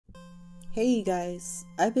Hey you guys,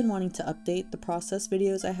 I've been wanting to update the process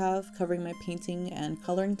videos I have covering my painting and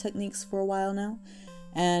coloring techniques for a while now,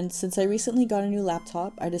 and since I recently got a new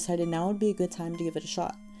laptop, I decided now would be a good time to give it a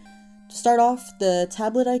shot. To start off, the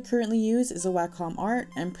tablet I currently use is a Wacom Art,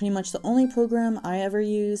 and pretty much the only program I ever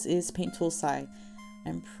use is Paint Tool SAI.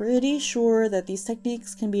 I'm pretty sure that these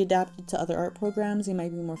techniques can be adapted to other art programs you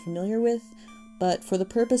might be more familiar with, but for the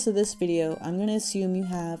purpose of this video, I'm going to assume you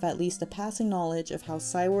have at least a passing knowledge of how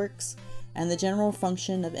SAI works and the general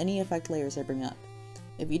function of any effect layers I bring up.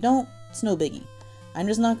 If you don't, it's no biggie. I'm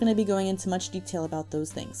just not going to be going into much detail about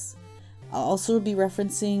those things. I'll also be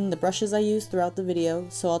referencing the brushes I use throughout the video,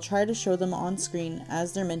 so I'll try to show them on screen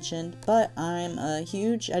as they're mentioned, but I'm a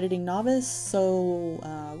huge editing novice, so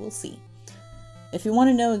we'll see. If you want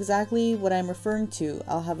to know exactly what I'm referring to,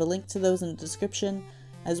 I'll have a link to those in the description,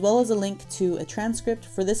 as well as a link to a transcript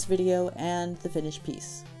for this video and the finished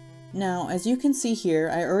piece. Now, as you can see here,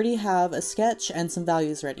 I already have a sketch and some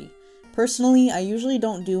values ready. Personally, I usually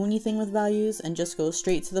don't do anything with values and just go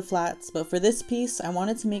straight to the flats, but for this piece, I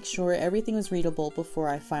wanted to make sure everything was readable before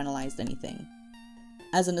I finalized anything.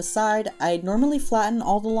 As an aside, I'd normally flatten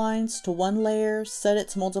all the lines to one layer, set it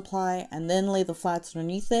to multiply, and then lay the flats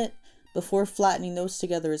underneath it, before flattening those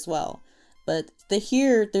together as well. But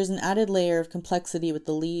here, there's an added layer of complexity with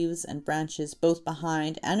the leaves and branches both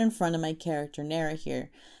behind and in front of my character Nera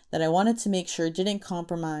here, that I wanted to make sure didn't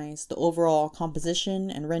compromise the overall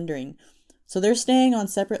composition and rendering, so they're staying on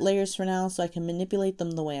separate layers for now so I can manipulate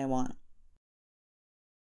them the way I want.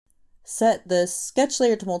 Set the sketch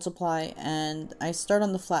layer to multiply and I start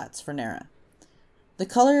on the flats for Nera. The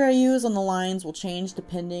color I use on the lines will change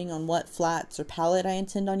depending on what flats or palette I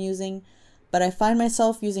intend on using, but I find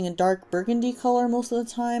myself using a dark burgundy color most of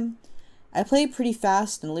the time. I play pretty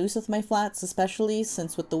fast and loose with my flats, especially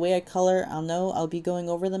since with the way I color, I'll know I'll be going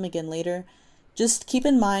over them again later. Just keep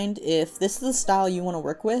in mind if this is the style you want to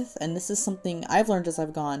work with, and this is something I've learned as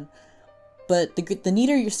I've gone, but the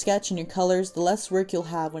neater your sketch and your colors, the less work you'll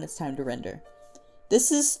have when it's time to render. This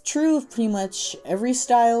is true of pretty much every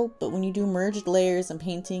style, but when you do merged layers and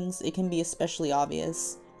paintings, it can be especially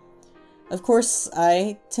obvious. Of course,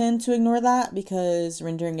 I tend to ignore that because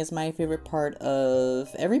rendering is my favorite part of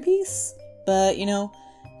every piece. But, you know,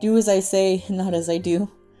 do as I say, not as I do.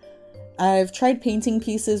 I've tried painting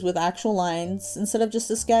pieces with actual lines instead of just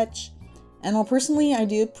a sketch, and while personally I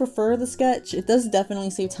do prefer the sketch, it does definitely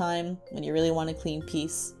save time when you really want a clean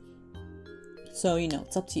piece. So, you know,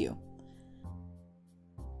 it's up to you.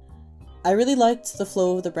 I really liked the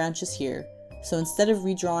flow of the branches here, so instead of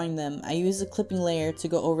redrawing them, I use a clipping layer to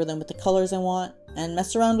go over them with the colors I want, and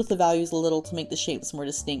mess around with the values a little to make the shapes more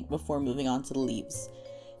distinct before moving on to the leaves.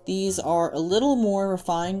 These are a little more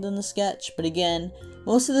refined than the sketch, but again,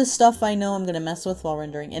 most of this stuff I know I'm going to mess with while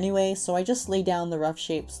rendering anyway, so I just lay down the rough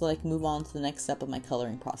shapes so that I can move on to the next step of my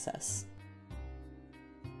coloring process.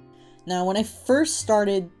 Now, when I first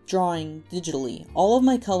started drawing digitally, all of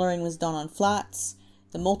my coloring was done on flats,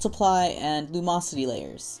 the multiply, and lumosity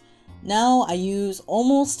layers. Now I use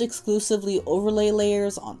almost exclusively overlay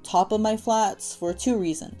layers on top of my flats for two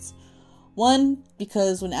reasons. One,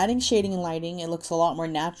 because when adding shading and lighting, it looks a lot more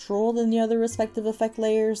natural than the other respective effect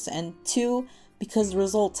layers, and two, because the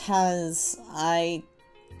result has, I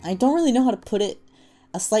don't really know how to put it,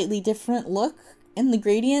 a slightly different look in the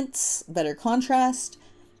gradients, better contrast.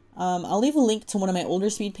 I'll leave a link to one of my older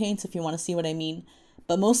speed paints if you want to see what I mean.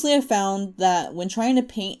 But mostly I found that when trying to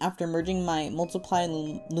paint after merging my multiply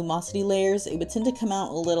and lumosity layers, it would tend to come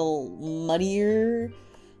out a little muddier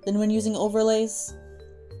than when using overlays.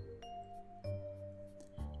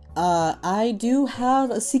 I do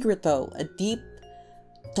have a secret though, a deep,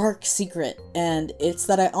 dark secret, and it's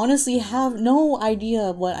that I honestly have no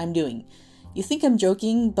idea what I'm doing. You think I'm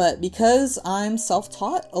joking, but because I'm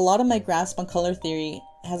self-taught, a lot of my grasp on color theory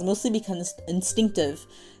has mostly become instinctive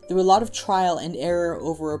through a lot of trial and error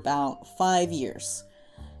over about 5 years.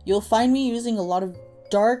 You'll find me using a lot of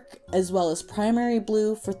dark as well as primary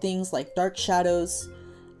blue for things like dark shadows,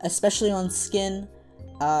 especially on skin,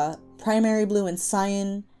 primary blue and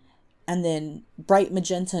cyan, and then bright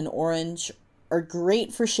magenta and orange are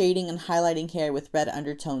great for shading and highlighting hair with red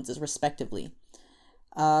undertones as respectively.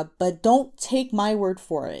 But don't take my word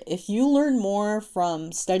for it. If you learn more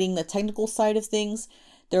from studying the technical side of things,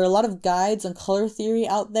 there are a lot of guides on color theory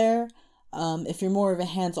out there. If you're more of a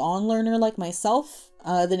hands-on learner like myself,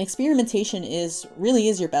 then experimentation really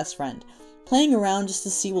is your best friend. Playing around just to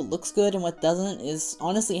see what looks good and what doesn't is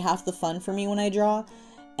honestly half the fun for me when I draw,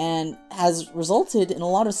 and has resulted in a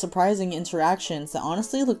lot of surprising interactions that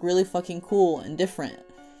honestly look really fucking cool and different,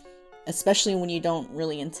 especially when you don't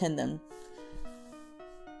really intend them.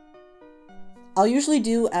 I'll usually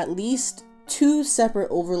do at least 2 separate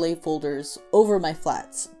overlay folders over my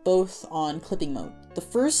flats, both on clipping mode. The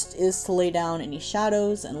first is to lay down any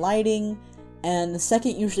shadows and lighting, and the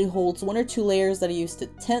second usually holds 1 or 2 layers that I use to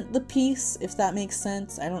tint the piece, if that makes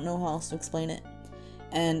sense. I don't know how else to explain it.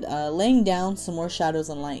 And laying down some more shadows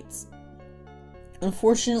and lights.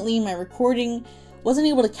 Unfortunately, my recording wasn't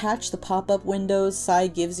able to catch the pop-up windows Sai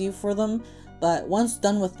gives you for them, but once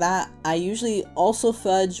done with that, I usually also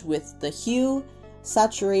fudge with the hue,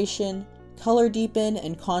 saturation, color deepen,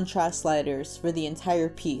 and contrast sliders for the entire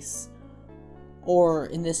piece, or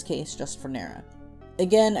in this case, just for Nera.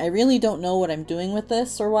 Again, I really don't know what I'm doing with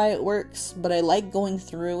this or why it works, but I like going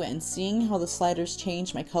through and seeing how the sliders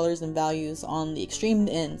change my colors and values on the extreme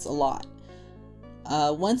ends a lot.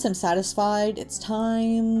 Once I'm satisfied, it's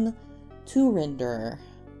time to render.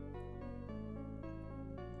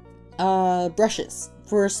 Brushes.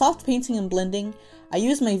 For soft painting and blending, I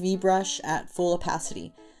use my V-brush at full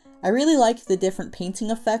opacity. I really like the different painting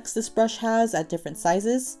effects this brush has at different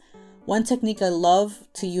sizes. One technique I love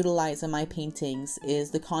to utilize in my paintings is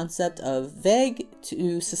the concept of vague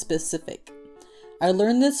to specific. I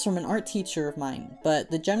learned this from an art teacher of mine, but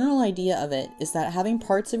the general idea of it is that having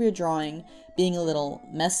parts of your drawing being a little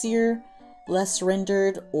messier, less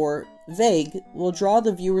rendered, or vague will draw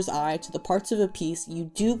the viewer's eye to the parts of a piece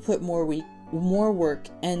you do put more work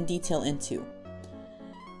and detail into.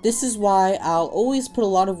 This is why I'll always put a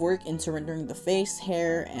lot of work into rendering the face,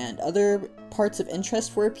 hair, and other parts of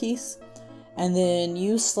interest for a piece, and then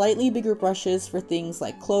use slightly bigger brushes for things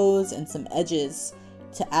like clothes and some edges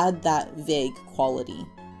to add that vague quality.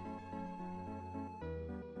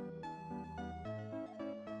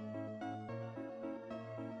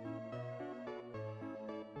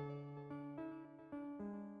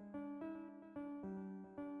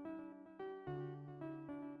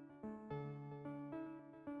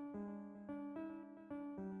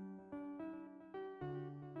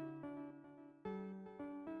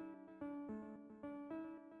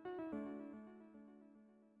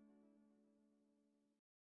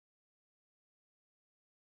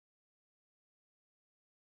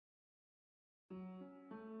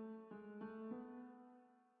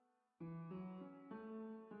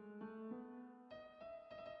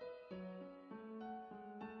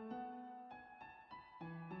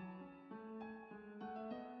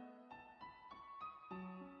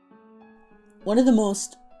 One of the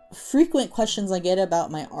most frequent questions I get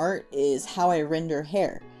about my art is how I render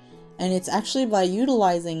hair, and it's actually by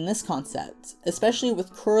utilizing this concept. Especially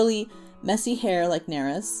with curly, messy hair like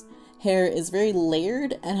Nera's, hair is very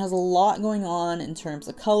layered and has a lot going on in terms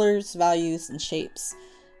of colors, values, and shapes.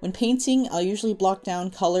 When painting, I'll usually block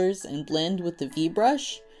down colors and blend with the V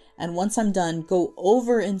brush, and once I'm done, go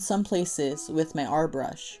over in some places with my R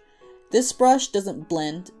brush. This brush doesn't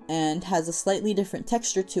blend and has a slightly different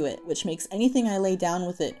texture to it, which makes anything I lay down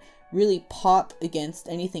with it really pop against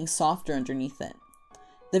anything softer underneath it.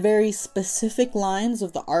 The very specific lines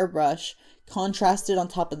of the R brush contrasted on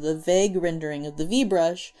top of the vague rendering of the V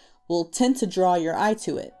brush will tend to draw your eye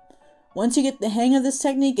to it. Once you get the hang of this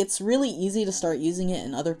technique, it's really easy to start using it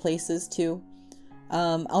in other places too.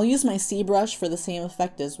 I'll use my C brush for the same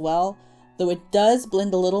effect as well, though it does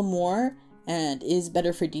blend a little more and is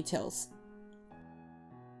better for details.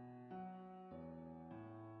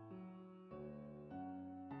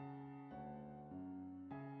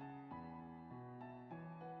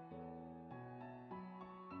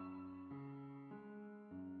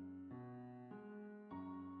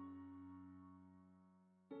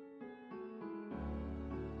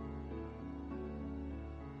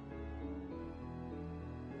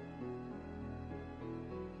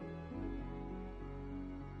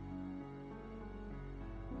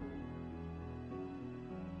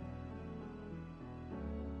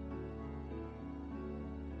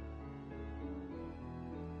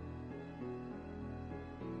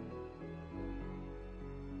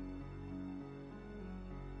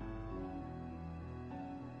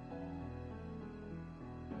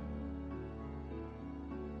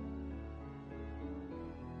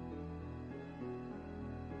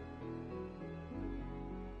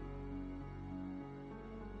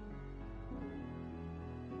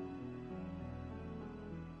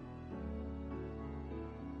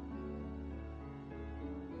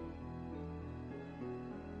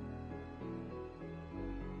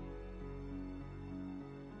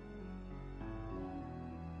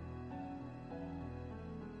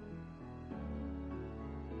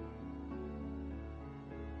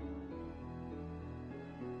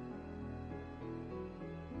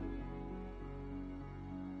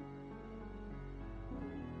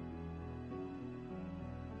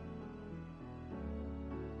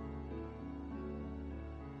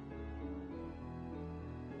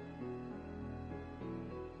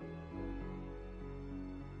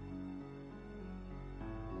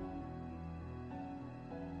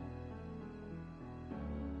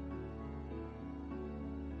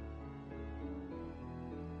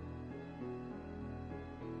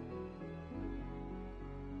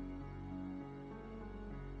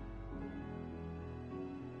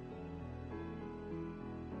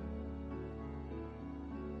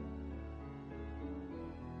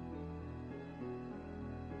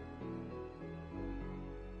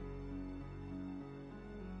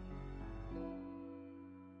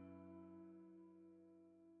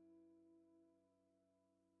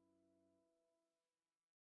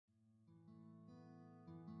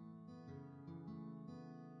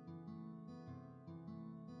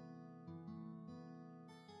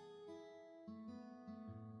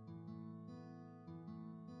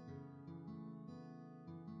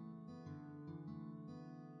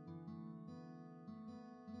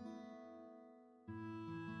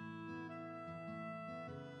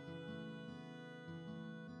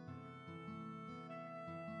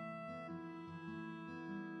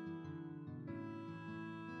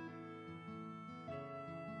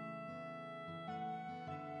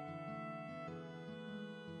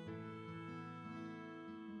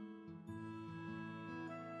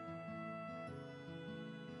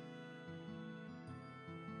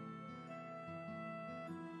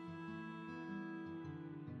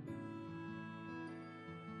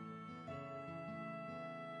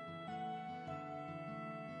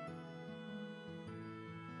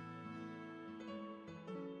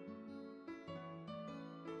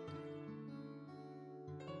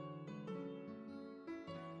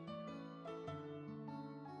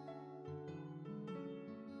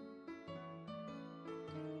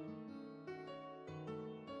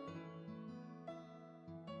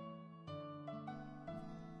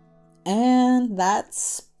 And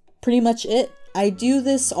that's pretty much it. I do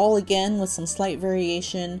this all again with some slight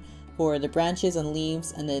variation for the branches and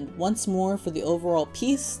leaves, and then once more for the overall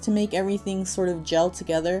piece to make everything sort of gel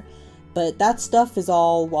together. But that stuff is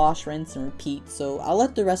all wash, rinse, and repeat, so I'll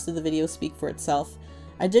let the rest of the video speak for itself.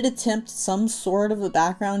 I did attempt some sort of a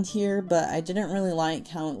background here, but I didn't really like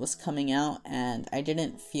how it was coming out, and I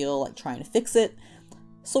didn't feel like trying to fix it,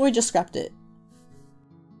 so we just scrapped it.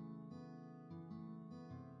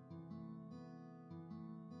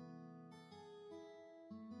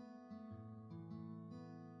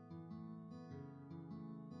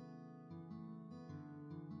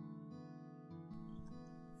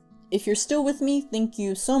 If you're still with me, thank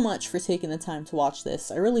you so much for taking the time to watch this.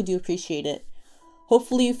 I really do appreciate it.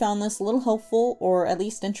 Hopefully you found this a little helpful, or at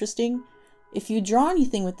least interesting. If you draw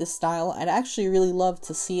anything with this style, I'd actually really love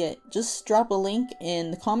to see it. Just drop a link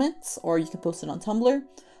in the comments, or you can post it on Tumblr.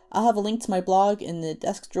 I'll have a link to my blog in the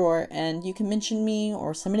desk drawer, and you can mention me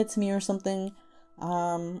or submit it to me or something.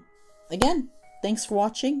 Again, thanks for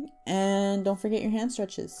watching, and don't forget your hand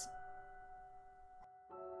stretches.